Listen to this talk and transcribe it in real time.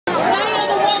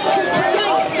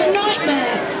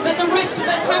rest of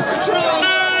us have to try and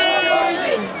survive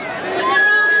in. But there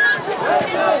are masses of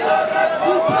people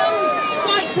who can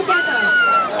fight together.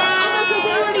 Others have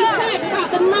already said about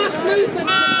the mass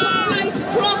movements that took place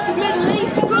across the Middle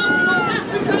East, across North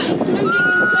Africa, including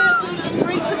in Turkey in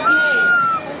recent years.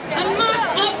 A mass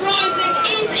uprising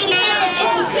is inherent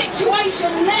in the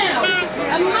situation now.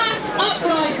 A mass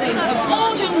uprising of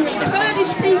ordinary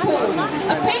Kurdish people,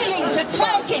 appealing to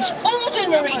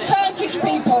ordinary Turkish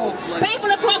people, people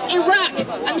across Iraq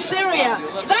and Syria.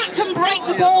 That can break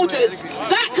the borders.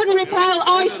 That can repel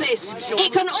ISIS.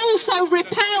 It can also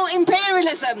repel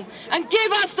imperialism and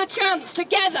give us the chance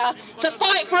together to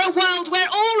fight for a world where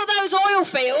all of those oil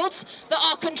fields that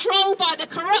are controlled by the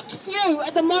corrupt few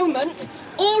at the moment,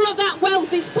 all of that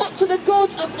wealth is put to the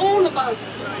good of all of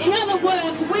us. In other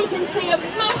words, we can see a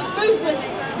mass movement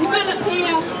develop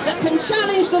here that can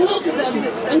challenge the lot of them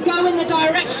and go in the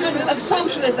direction of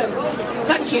socialism.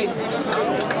 Thank you.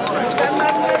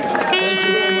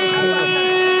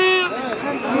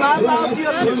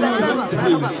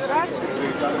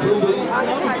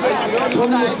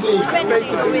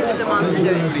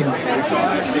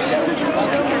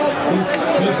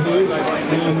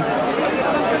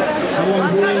 I want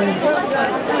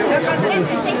to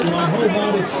express my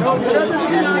wholehearted support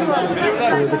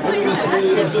for the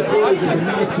previously supporters of the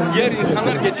Nazis. Diğer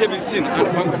insanlar geçebilsin.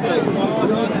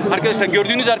 Arkadaşlar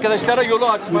gördüğünüz arkadaşlara yolu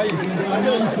açmayı.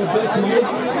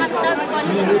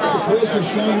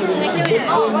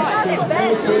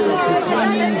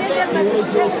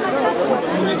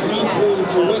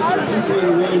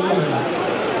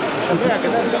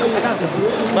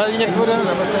 Yine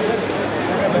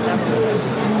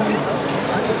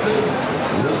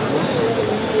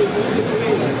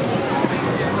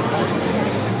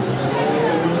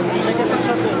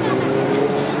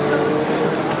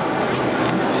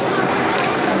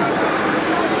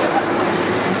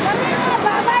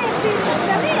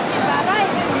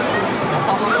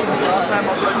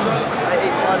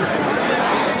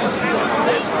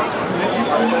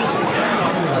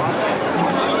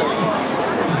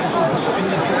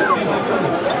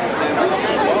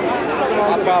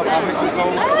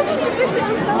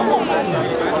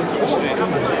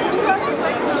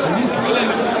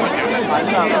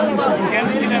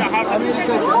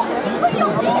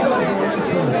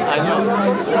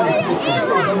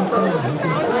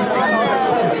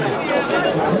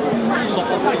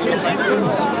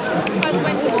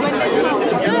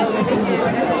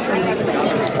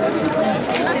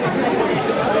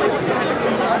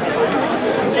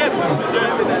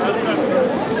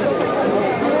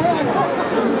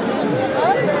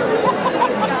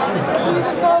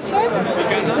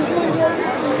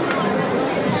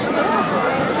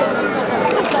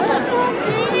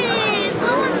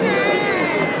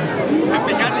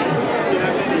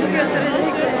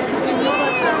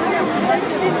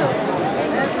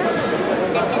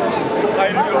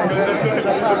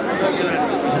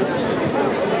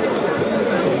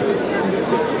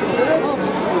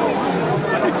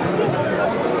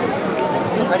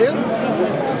Alo?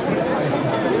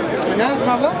 Neredesin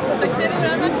abla?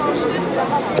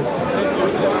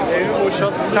 Evi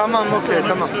boşalt. Tamam, okey,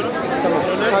 tamam. Tamam.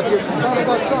 Hadi görüşürüz. Tamam,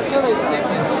 bak şu aşağıdayız.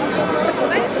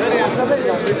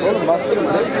 Oğlum bastırın.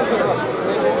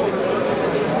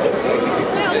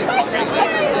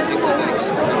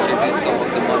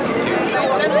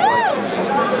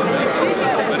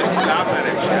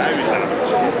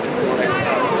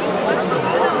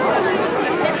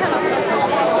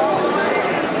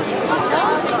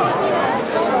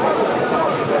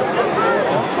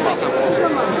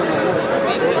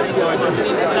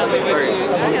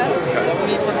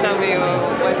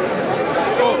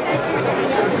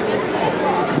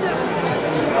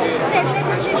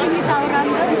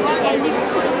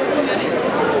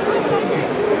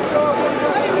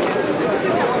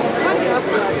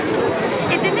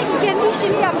 Demek ki kendi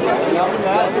işini yapıyor.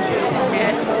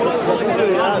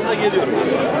 Geliyorum.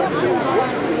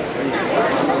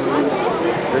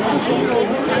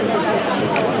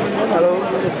 Hello.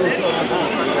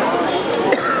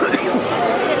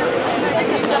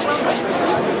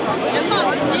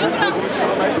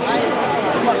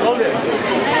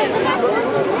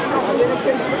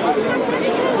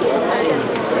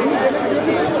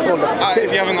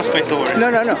 If you haven't got space, don't worry. No,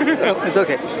 no, no. It's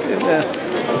okay.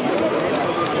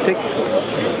 Take.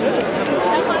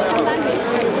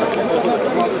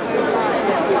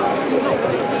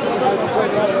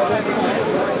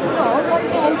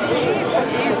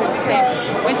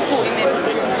 We're supporting them.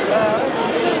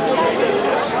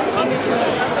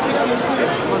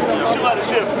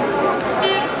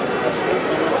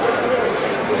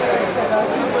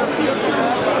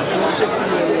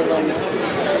 Çektim.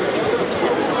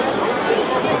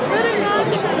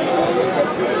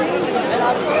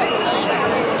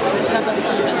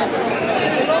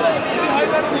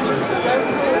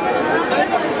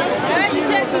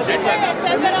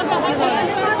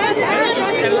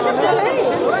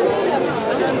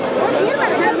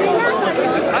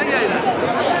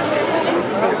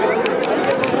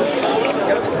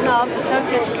 Now the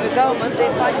Turkish government, they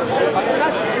fight for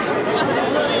us.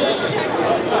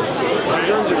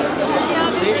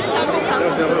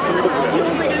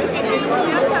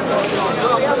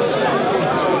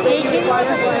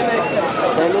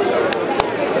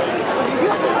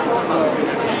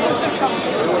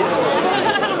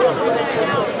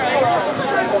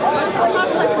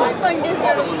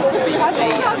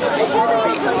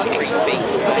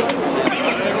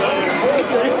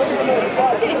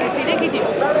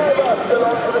 Gidiyor.